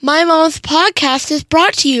My Mom's podcast is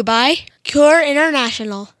brought to you by Cure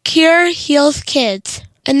International. Cure heals kids.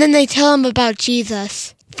 And then they tell them about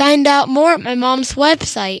Jesus. Find out more at my mom's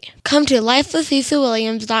website. Come to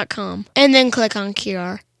lifelesslisawilliams.com and then click on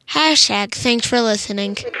Cure. #thanks for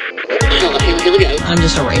listening. I'm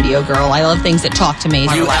just a radio girl. I love things that talk to me.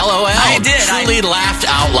 You LOL. I did. Truly laughed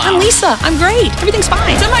out loud. I'm Lisa. I'm great. Everything's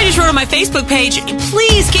fine. Somebody just wrote on my Facebook page,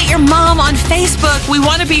 please get your mom on Facebook. We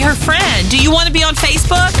want to be her friend. Do you want to be on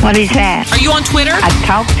Facebook? What is that? Are you on Twitter? I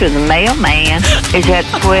talked to the mailman. Is that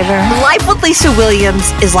Twitter? Life with Lisa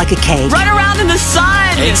Williams is like a cake. Run around in the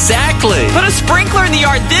sun. Exactly. Put a sprinkler in the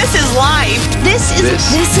yard. This is life. This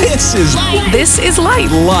is life. This is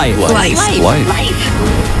life. Life.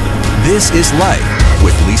 This is Life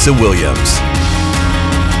with Lisa Williams.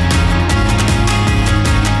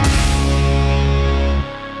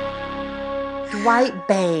 Dwight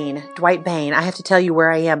Bain. I have to tell you where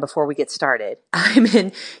I am before we get started. I'm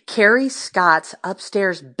in Carrie Scott's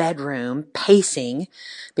upstairs bedroom pacing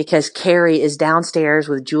because Carrie is downstairs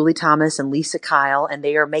with Julie Thomas and Lisa Kyle, and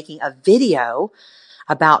they are making a video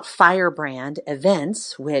about Firebrand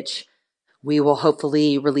events, which we will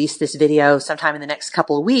hopefully release this video sometime in the next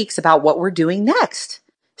couple of weeks about what we're doing next.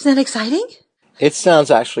 Isn't that exciting? It sounds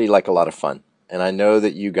actually like a lot of fun. And I know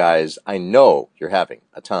that you guys, I know you're having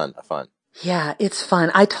a ton of fun. Yeah, it's fun.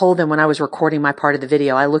 I told them when I was recording my part of the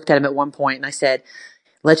video, I looked at them at one point and I said,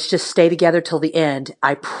 let's just stay together till the end.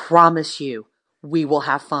 I promise you, we will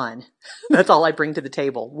have fun. That's all I bring to the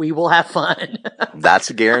table. We will have fun. That's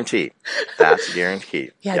a guarantee. That's a guarantee.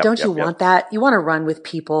 Yeah, don't you want that? You want to run with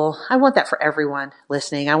people. I want that for everyone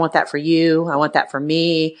listening. I want that for you. I want that for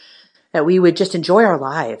me, that we would just enjoy our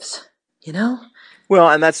lives, you know? Well,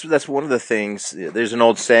 and that's one of the things. There's an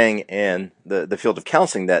old saying in the field of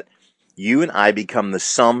counseling that you and I become the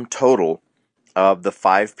sum total of the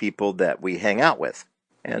 5 people that we hang out with.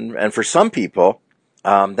 And for some people,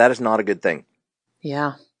 that is not a good thing.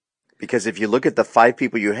 Yeah. Because if you look at the 5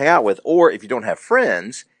 people you hang out with, or if you don't have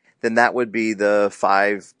friends, then that would be the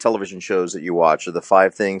 5 television shows that you watch or the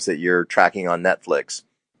 5 things that you're tracking on Netflix.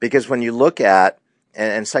 Because when you look at,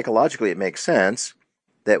 and psychologically it makes sense,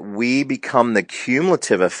 that we become the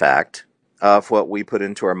cumulative effect of what we put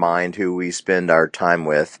into our mind, who we spend our time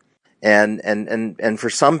with. And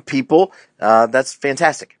for some people, that's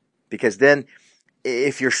fantastic. Because then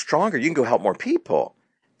if you're stronger, you can go help more people.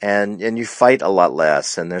 And you fight a lot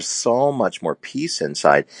less, and there's so much more peace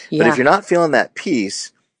inside. Yeah. But if you're not feeling that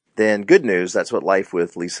peace, then good news, that's what Life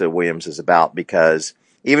with Lisa Williams is about. Because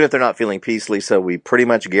even if they're not feeling peace, Lisa, we pretty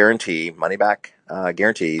much guarantee, money back,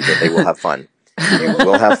 guarantee that they will have fun. They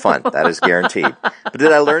will have fun. That is guaranteed. But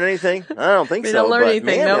did I learn anything? I don't think so. Didn't learn but anything,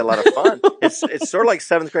 man, nope. we had a lot of fun. It's sort of like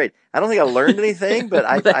 7th grade. I don't think I learned anything, but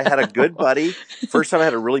I had a good buddy. First time I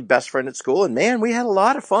had a really best friend at school, and man, we had a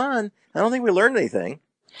lot of fun. I don't think we learned anything.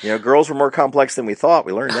 You know, girls were more complex than we thought.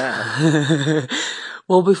 We learned that.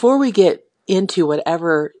 Well, before we get into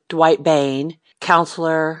whatever Dwight Bain,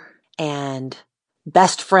 counselor and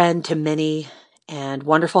best friend to many and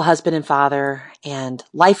wonderful husband and father and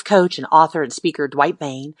life coach and author and speaker Dwight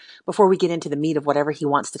Bain, before we get into the meat of whatever he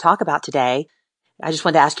wants to talk about today, I just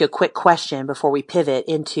wanted to ask you a quick question before we pivot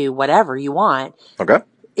into whatever you want. Okay.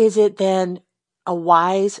 Is it then a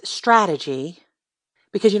wise strategy?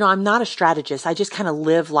 Because, you know, I'm not a strategist. I just kind of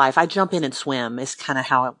live life. I jump in and swim is kind of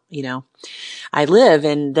how, I live.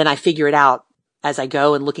 And then I figure it out as I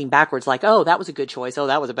go and looking backwards like, oh, that was a good choice. Oh,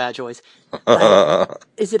 that was a bad choice.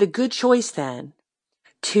 Is it a good choice then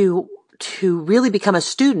to really become a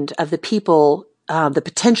student of the people, the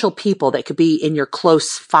potential people that could be in your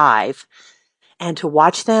close 5 and to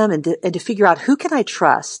watch them and to figure out who can I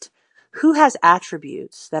trust? Who has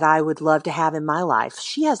attributes that I would love to have in my life?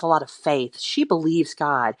 She has a lot of faith. She believes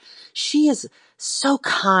God. She is so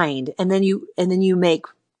kind. And then you make,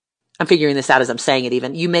 I'm figuring this out as I'm saying it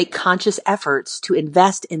even, you make conscious efforts to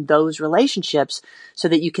invest in those relationships so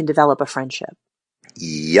that you can develop a friendship.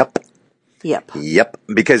 Yep.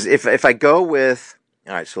 Because if I go with,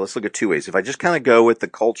 all right, so let's look at 2 ways. If I just kind of go with the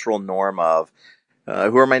cultural norm of,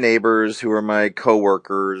 who are my neighbors? Who are my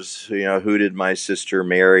coworkers? Who did my sister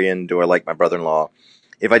marry, and do I like my brother-in-law?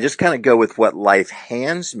 If I just kind of go with what life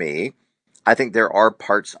hands me, I think there are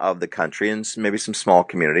parts of the country and maybe some small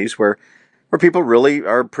communities where people really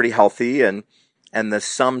are pretty healthy, and the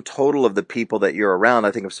sum total of the people that you're around.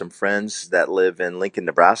 I think of some friends that live in Lincoln,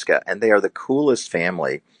 Nebraska, and they are the coolest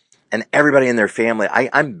family, and everybody in their family.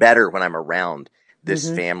 I'm better when I'm around this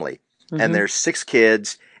family, and there's 6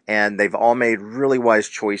 kids. And they've all made really wise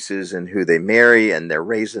choices in who they marry, and they're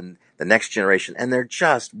raising the next generation. And they're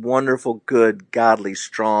just wonderful, good, godly,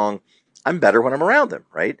 strong. I'm better when I'm around them,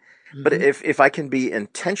 right? But if I can be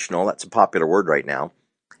intentional, that's a popular word right now,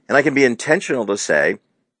 and I can be intentional to say,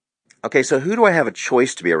 okay, so who do I have a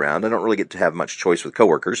choice to be around? I don't really get to have much choice with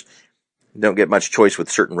coworkers. Don't get much choice with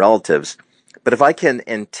certain relatives. But if I can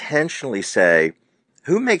intentionally say,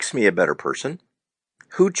 who makes me a better person?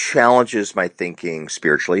 Who challenges my thinking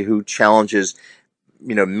spiritually? Who challenges,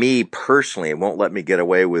 me personally and won't let me get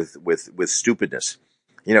away with stupidness?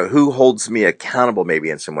 Who holds me accountable maybe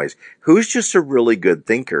in some ways? Who's just a really good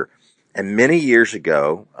thinker? And many years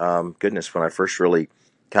ago, when I first really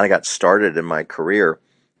kind of got started in my career,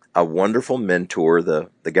 a wonderful mentor, the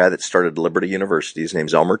guy that started Liberty University, his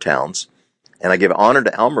name's Elmer Towns. And I give honor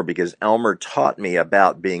to Elmer because Elmer taught me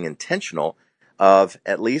about being intentional of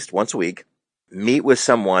at least once a week, meet with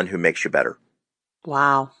someone who makes you better.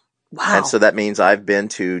 Wow. And so that means I've been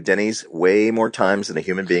to Denny's way more times than a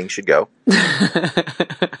human being should go.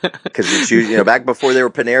 Because back before they were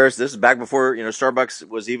Paneras, this is back before, Starbucks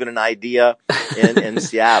was even an idea in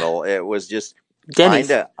Seattle. It was just Denny's.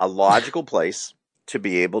 Find a logical place to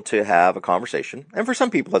be able to have a conversation. And for some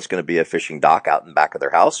people, that's going to be a fishing dock out in the back of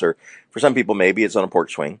their house. Or for some people, maybe it's on a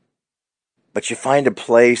porch swing. But you find a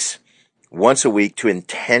place once a week to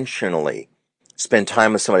intentionally spend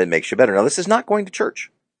time with somebody that makes you better. Now, this is not going to church.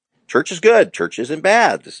 Church is good. Church isn't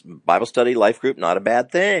bad. This Bible study, life group, not a bad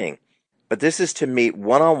thing. But this is to meet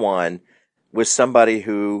one-on-one with somebody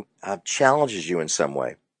who challenges you in some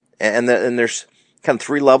way. And there's kind of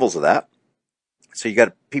 3 levels of that. So you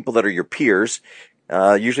got people that are your peers.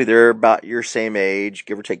 Usually they're about your same age,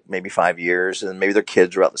 give or take maybe 5 years, and maybe their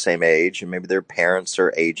kids are about the same age, and maybe their parents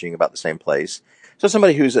are aging about the same place. So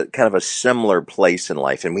somebody who's at kind of a similar place in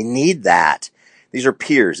life, and we need that. These are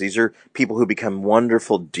peers. These are people who become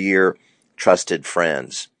wonderful, dear, trusted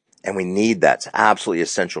friends, and we need that. It's absolutely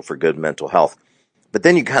essential for good mental health. But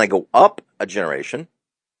then you kind of go up a generation,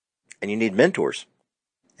 and you need mentors.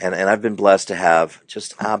 And I've been blessed to have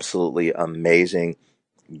just absolutely amazing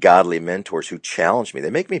godly mentors who challenge me. They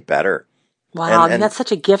make me better. Wow. And that's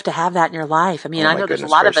such a gift to have that in your life. I mean, I know there's a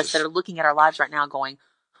lot of us that are looking at our lives right now going,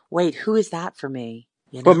 wait, who is that for me?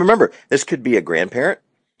 Well, remember, this could be a grandparent.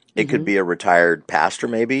 It could be a retired pastor,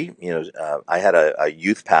 maybe. I had a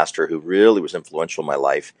youth pastor who really was influential in my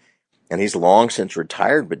life. And he's long since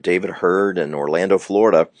retired, but David Hurd in Orlando,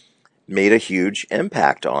 Florida, made a huge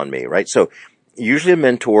impact on me, right? So usually a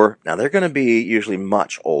mentor. Now, they're going to be usually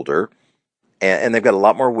much older. And they've got a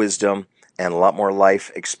lot more wisdom and a lot more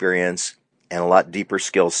life experience and a lot deeper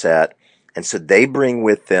skill set. And so they bring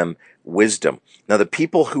with them wisdom. Now, the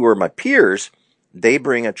people who are my peers, they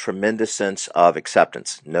bring a tremendous sense of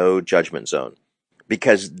acceptance, no judgment zone,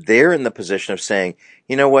 because they're in the position of saying,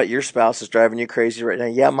 you know what, your spouse is driving you crazy right now.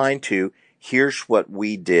 Yeah, mine too. Here's what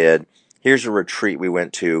we did. Here's a retreat we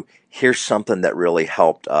went to. Here's something that really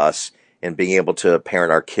helped us in being able to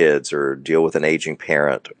parent our kids or deal with an aging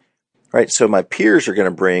parent. Right, so my peers are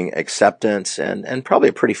going to bring acceptance and probably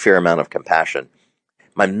a pretty fair amount of compassion.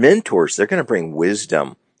 My mentors, they're going to bring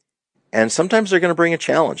wisdom, and sometimes they're going to bring a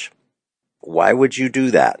challenge. Why would you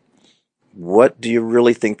do that? What do you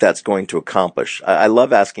really think that's going to accomplish? I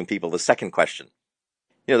love asking people the second question.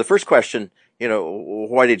 The first question,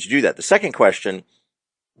 why did you do that? The second question,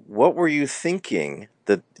 what were you thinking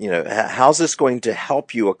that, how's this going to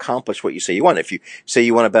help you accomplish what you say you want? If you say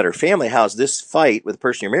you want a better family, how's this fight with the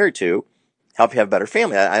person you're married to help you have a better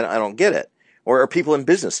family? I don't get it. Or people in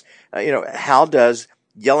business, how does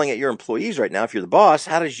yelling at your employees right now, if you're the boss,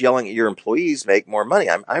 how does yelling at your employees make more money?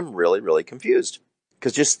 I'm really, really confused,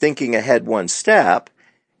 because just thinking ahead one step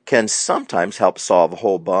can sometimes help solve a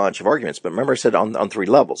whole bunch of arguments. But remember I said on 3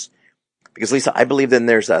 levels, because Lisa, I believe then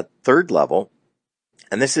there's a third level.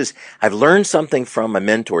 And this is, I've learned something from my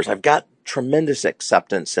mentors. I've got tremendous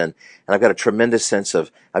acceptance and I've got a tremendous sense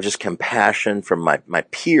of just compassion from my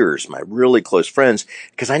peers, my really close friends,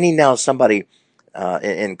 because I need now somebody,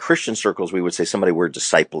 in Christian circles, we would say somebody we're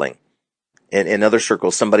discipling. In other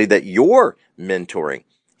circles, somebody that you're mentoring.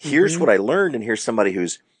 Here's what I learned, and here's somebody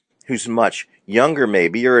who's much younger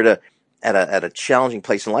maybe. You're at a challenging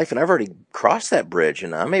place in life, and I've already crossed that bridge,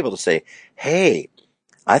 and I'm able to say, hey,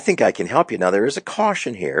 I think I can help you. Now, there is a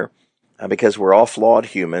caution here, because we're all flawed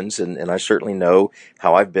humans, and I certainly know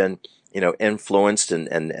how I've been, influenced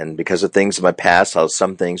and because of things in my past, how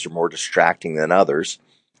some things are more distracting than others.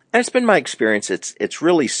 And it's been my experience, it's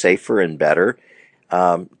really safer and better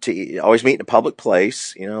to always meet in a public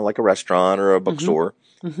place, like a restaurant or a bookstore.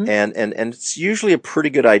 And it's usually a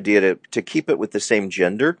pretty good idea to keep it with the same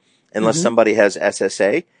gender, unless somebody has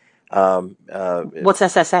SSA. What's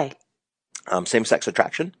SSA? Same-sex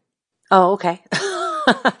attraction. Oh, okay.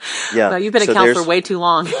 Yeah. Well, you've been a counselor way too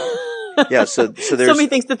long. Yeah. So there's so many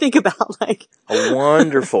things to think about. Like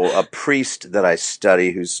a priest that I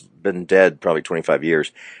study who's been dead probably 25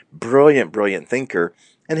 years, brilliant thinker.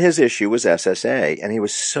 And his issue was SSA. And he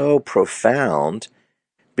was so profound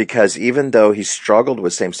because even though he struggled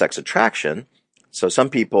with same-sex attraction, so some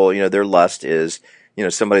people, their lust is,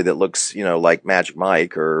 somebody that looks, like Magic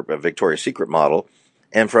Mike or a Victoria's Secret model.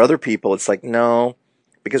 And for other people, it's like, no,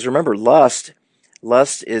 because remember, lust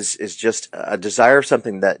is just a desire of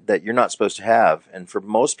something that you're not supposed to have. And for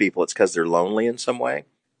most people, it's because they're lonely in some way.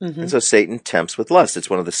 Mm-hmm. And so Satan tempts with lust. It's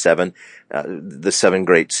one of the seven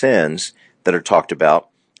great sins that are talked about.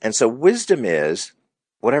 And so wisdom is,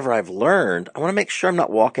 whatever I've learned, I want to make sure I'm not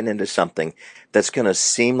walking into something that's going to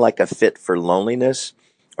seem like a fit for loneliness,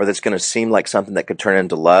 or that's going to seem like something that could turn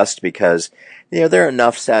into lust, because, there are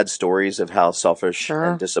enough sad stories of how selfish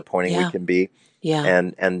and disappointing we can be. Yeah.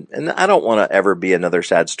 And I don't want to ever be another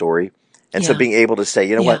sad story. And so being able to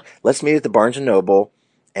say, what, let's meet at the Barnes and Noble,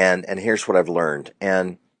 and here's what I've learned.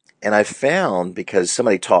 And I found, because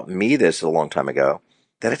somebody taught me this a long time ago,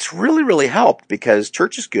 that it's really, really helped, because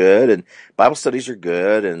church is good and Bible studies are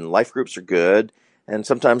good and life groups are good. And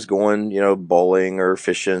sometimes going, bowling or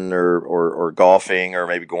fishing or golfing, or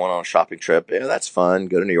maybe going on a shopping trip, that's fun.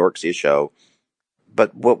 Go to New York, see a show.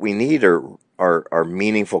 But what we need are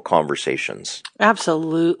meaningful conversations.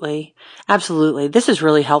 Absolutely. Absolutely. This is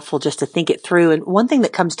really helpful just to think it through. And one thing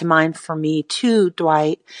that comes to mind for me too,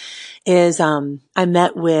 Dwight, is I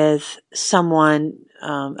met with someone,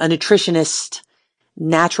 a nutritionist,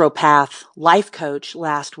 naturopath, life coach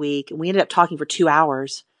last week. And we ended up talking for 2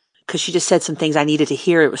 hours because she just said some things I needed to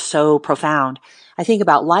hear. It was so profound. I think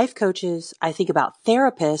about life coaches. I think about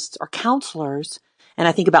therapists or counselors. And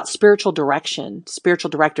I think about spiritual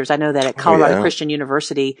directors. I know that at Colorado Christian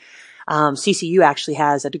University, CCU actually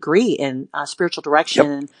has a degree in spiritual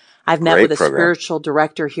direction. Yep. I've met with a spiritual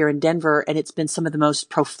director here in Denver, and it's been some of the most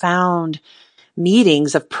profound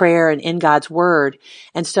meetings of prayer and in God's Word.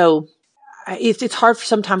 And so it's hard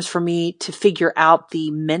sometimes for me to figure out the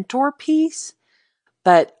mentor piece,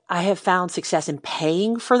 but I have found success in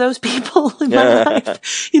paying for those people in my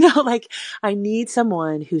life. Like I need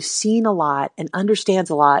someone who's seen a lot and understands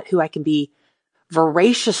a lot, who I can be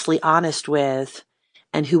voraciously honest with,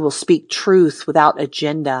 and who will speak truth without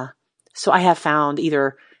agenda. So I have found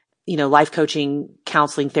either, life coaching,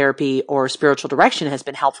 counseling, therapy, or spiritual direction has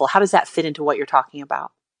been helpful. How does that fit into what you're talking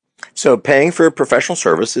about? So paying for professional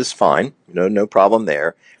service is fine. No problem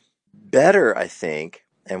there. Better, I think,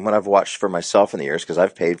 and what I've watched for myself in the years, because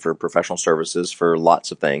I've paid for professional services for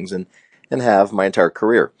lots of things and have my entire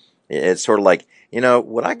career. It's sort of like,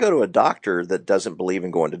 would I go to a doctor that doesn't believe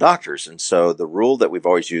in going to doctors? And so the rule that we've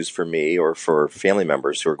always used for me or for family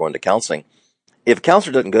members who are going to counseling, if a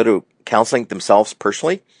counselor doesn't go to counseling themselves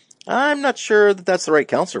personally, I'm not sure that that's the right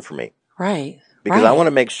counselor for me. Right. Because I want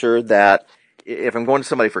to make sure that if I'm going to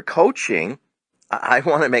somebody for coaching, I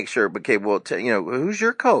want to make sure, okay, well, who's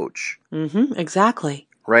your coach? Mm-hmm. Exactly.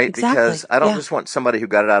 Right? Exactly. Because I don't just want somebody who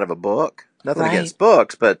got it out of a book. Nothing against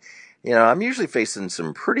books, but, I'm usually facing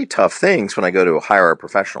some pretty tough things when I go to hire a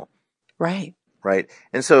professional. Right. Right?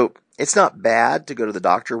 And so it's not bad to go to the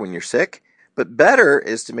doctor when you're sick, but better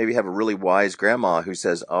is to maybe have a really wise grandma who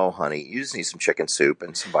says, oh, honey, you just need some chicken soup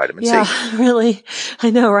and some vitamin C. Yeah, really. I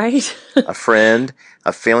know, right? A friend,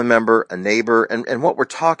 a family member, a neighbor. And what we're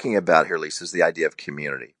talking about here, Lisa, is the idea of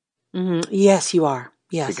community. Mm-hmm. Yes, you are.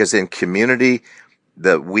 Yes. Because in community,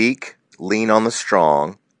 the weak lean on the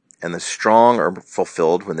strong, and the strong are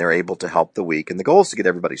fulfilled when they're able to help the weak. And the goal is to get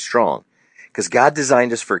everybody strong, because God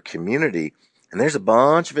designed us for community. And there's a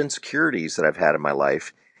bunch of insecurities that I've had in my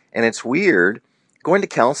life. And it's weird. Going to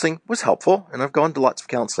counseling was helpful. And I've gone to lots of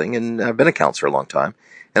counseling, and I've been a counselor a long time.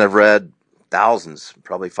 And I've read thousands,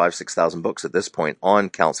 probably 5,000, 6,000 books at this point on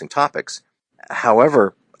counseling topics.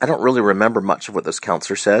 However, I don't really remember much of what those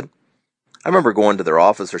counselors said. I remember going to their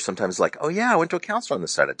office, or sometimes like, oh yeah, I went to a counselor on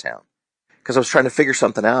this side of town because I was trying to figure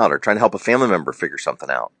something out, or trying to help a family member figure something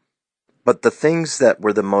out. But the things that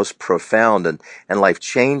were the most profound and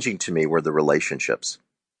life-changing to me were the relationships.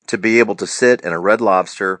 To be able to sit in a Red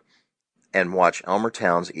Lobster and watch Elmer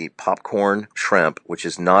Towns eat popcorn shrimp, which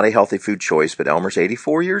is not a healthy food choice, but Elmer's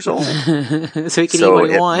 84 years old. So he can eat what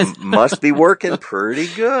he wants. Must be working pretty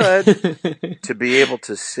good to be able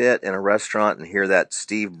to sit in a restaurant and hear that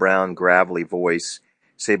Steve Brown gravelly voice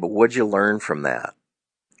say, but what'd you learn from that?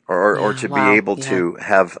 Or to be able to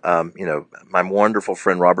have, my wonderful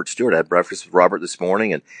friend Robert Stewart. I had breakfast with Robert this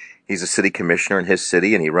morning, and he's a city commissioner in his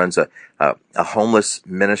city, and he runs a homeless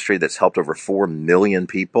ministry that's helped over 4 million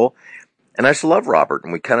people. And I just love Robert,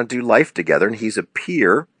 and we kind of do life together, and he's a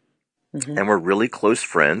peer, and we're really close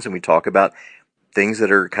friends, and we talk about things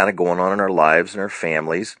that are kind of going on in our lives and our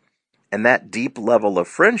families. And that deep level of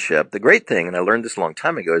friendship, the great thing, and I learned this a long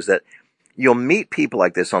time ago, is that you'll meet people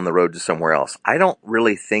like this on the road to somewhere else. I don't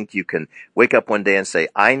really think you can wake up one day and say,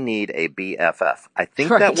 I need a BFF. I think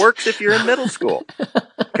that works if you're in middle school.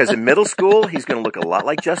 Because in middle school, he's going to look a lot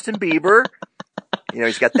like Justin Bieber.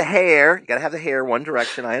 He's got the hair. You got to have the hair one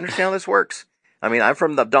direction. I understand how this works. I mean, I'm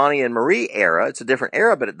from the Donnie and Marie era. It's a different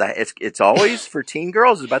era, but it's always for teen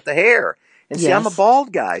girls. It's about the hair. And see, I'm a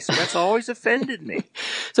bald guy, so that's always offended me.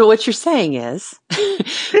 So what you're saying is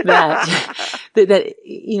that,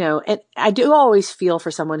 and I do always feel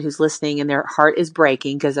for someone who's listening and their heart is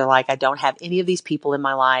breaking because they're like, I don't have any of these people in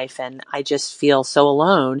my life and I just feel so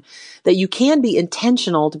alone, that you can be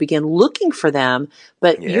intentional to begin looking for them.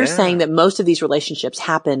 But you're saying that most of these relationships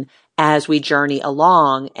happen as we journey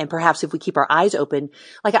along. And perhaps if we keep our eyes open,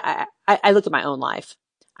 like I look at my own life.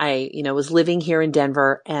 I, was living here in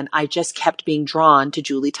Denver and I just kept being drawn to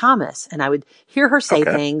Julie Thomas, and I would hear her say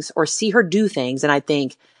things or see her do things. And I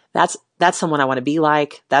think that's someone I want to be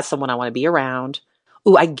like. That's someone I want to be around.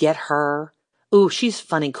 Ooh, I get her. Ooh, she's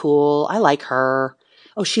fun and cool. I like her.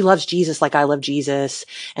 Oh, she loves Jesus like I love Jesus.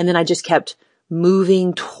 And then I just kept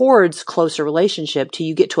moving towards closer relationship till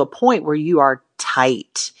you get to a point where you are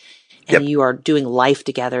tight and you are doing life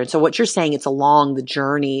together. And so what you're saying, it's along the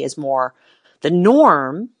journey is more the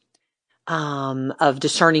norm of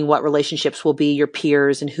discerning what relationships will be your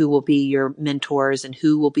peers and who will be your mentors and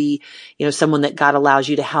who will be, someone that God allows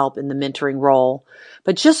you to help in the mentoring role.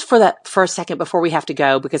 But just for a second before we have to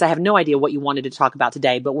go, because I have no idea what you wanted to talk about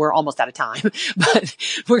today, but we're almost out of time. But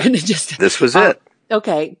we're going to just... This was it.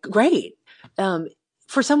 Okay, great.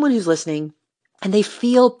 For someone who's listening and they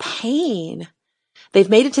feel pain, they've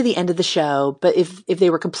made it to the end of the show, but if they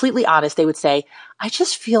were completely honest, they would say, I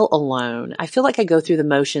just feel alone. I feel like I go through the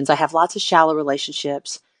motions. I have lots of shallow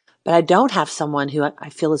relationships, but I don't have someone who I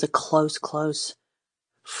feel is a close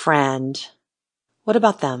friend. What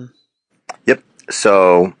about them? Yep.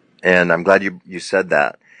 So, and I'm glad you said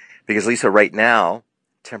that, because Lisa, right now,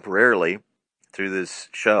 temporarily, through this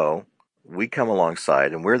show, we come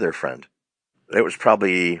alongside and we're their friend. It was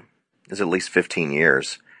at least 15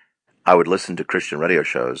 years. I would listen to Christian radio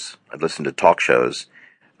shows. I'd listen to talk shows.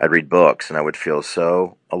 I'd read books, and I would feel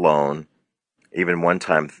so alone. Even one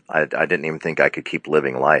time, I didn't even think I could keep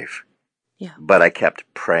living life. Yeah. But I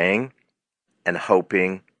kept praying and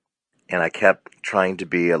hoping, and I kept trying to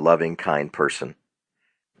be a loving, kind person.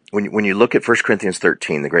 When you look at 1 Corinthians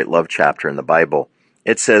 13, the great love chapter in the Bible,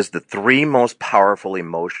 it says the three most powerful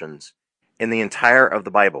emotions in the entire of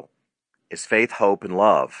the Bible is faith, hope, and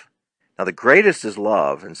love. Now, the greatest is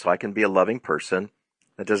love, and so I can be a loving person.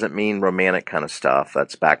 That doesn't mean romantic kind of stuff.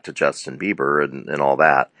 That's back to Justin Bieber and all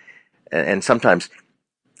that. And sometimes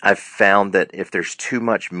I've found that if there's too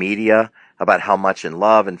much media about how much in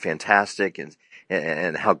love and fantastic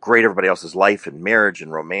and how great everybody else's life and marriage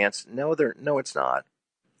and romance, no, it's not.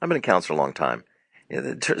 I've been a counselor a long time.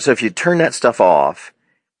 So if you turn that stuff off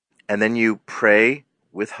and then you pray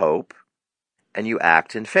with hope and you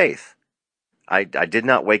act in faith. I did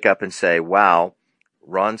not wake up and say, wow,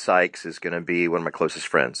 Ron Sykes is going to be one of my closest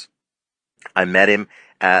friends. I met him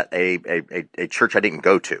at a church I didn't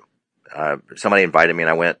go to. Somebody invited me and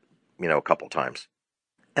I went, a couple times.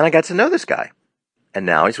 And I got to know this guy. And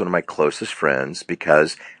now he's one of my closest friends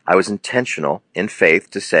because I was intentional in faith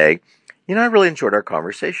to say, I really enjoyed our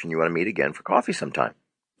conversation. You want to meet again for coffee sometime,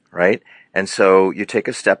 right? And so you take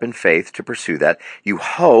a step in faith to pursue that. You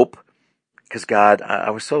hope, because God,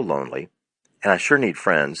 I was so lonely. And I sure need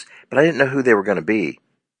friends, but I didn't know who they were going to be.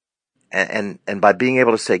 And by being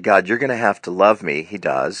able to say, God, you're going to have to love me, he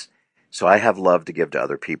does. So I have love to give to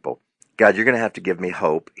other people. God, you're going to have to give me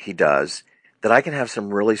hope, he does. That I can have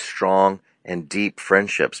some really strong and deep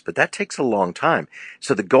friendships, but that takes a long time.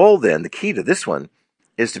 So the goal then, the key to this one,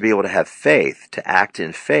 is to be able to have faith, to act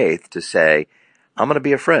in faith, to say, I'm going to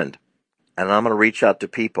be a friend. And I'm going to reach out to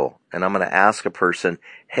people and I'm going to ask a person,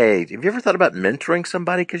 hey, have you ever thought about mentoring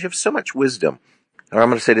somebody? Because you have so much wisdom. Or I'm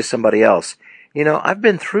going to say to somebody else, I've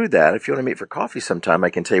been through that. If you want to meet for coffee sometime, I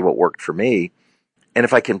can tell you what worked for me. And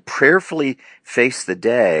if I can prayerfully face the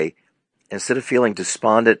day, instead of feeling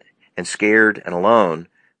despondent and scared and alone,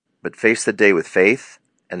 but face the day with faith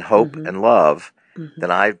and hope and love,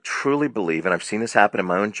 then I truly believe, and I've seen this happen in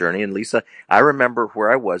my own journey. And Lisa, I remember where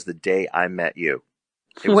I was the day I met you.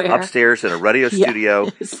 It was upstairs in a radio studio,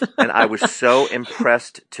 and I was so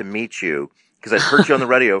impressed to meet you because I'd heard you on the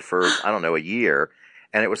radio for, a year,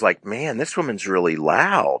 and it was like, man, this woman's really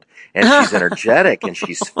loud, and she's energetic, and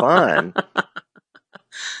she's fun.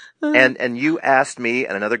 And you asked me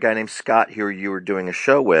and another guy named Scott, who you were doing a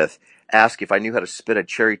show with, ask if I knew how to spit a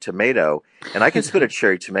cherry tomato, and I can spit a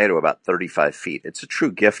cherry tomato about 35 feet. It's a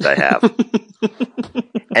true gift I have.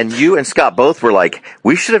 And you and Scott both were like,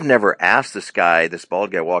 we should have never asked this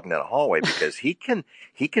bald guy walking down the hallway, because he can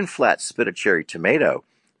flat spit a cherry tomato.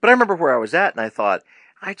 But I remember where I was at, and I thought,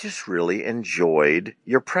 I just really enjoyed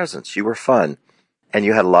your presence. You were fun, and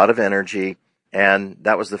you had a lot of energy. And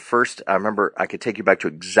that was the first, I remember I could take you back to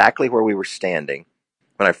exactly where we were standing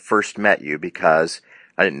when I first met you, because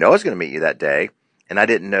I didn't know I was going to meet you that day. And I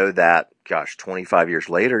didn't know that, 25 years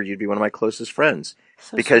later, you'd be one of my closest friends.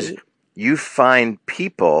 So because sweet. You find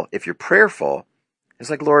people, if you're prayerful, it's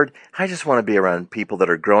like, Lord, I just want to be around people that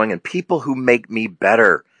are growing and people who make me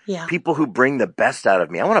better. Yeah. People who bring the best out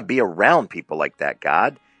of me. I want to be around people like that,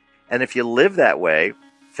 God. And if you live that way,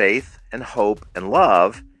 faith and hope and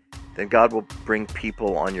love, then God will bring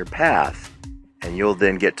people on your path, and you'll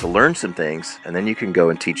then get to learn some things, and then you can go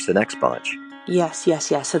and teach the next bunch. Yes.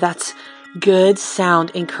 So that's good,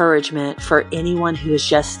 sound encouragement for anyone who is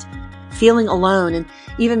just feeling alone and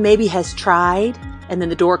even maybe has tried and then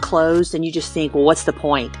the door closed and you just think, well, what's the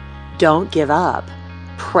point? Don't give up.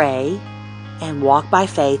 Pray and walk by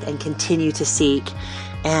faith and continue to seek.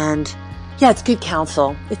 And yeah, it's good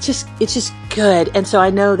counsel. It's just good. And so I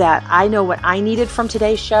know what I needed from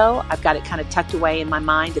today's show. I've got it kind of tucked away in my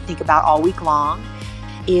mind to think about all week long.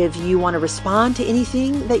 If you want to respond to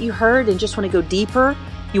anything that you heard and just want to go deeper,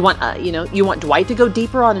 you want Dwight to go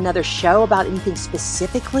deeper on another show about anything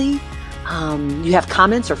specifically, you have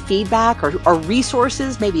comments or feedback or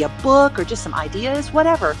resources, maybe a book or just some ideas,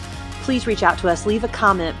 whatever, please reach out to us. Leave a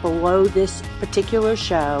comment below this particular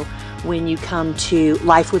show when you come to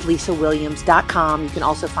lifewithlisawilliams.com. You can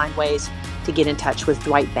also find ways to get in touch with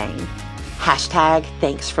Dwight Bain.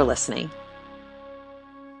 #thanks for listening.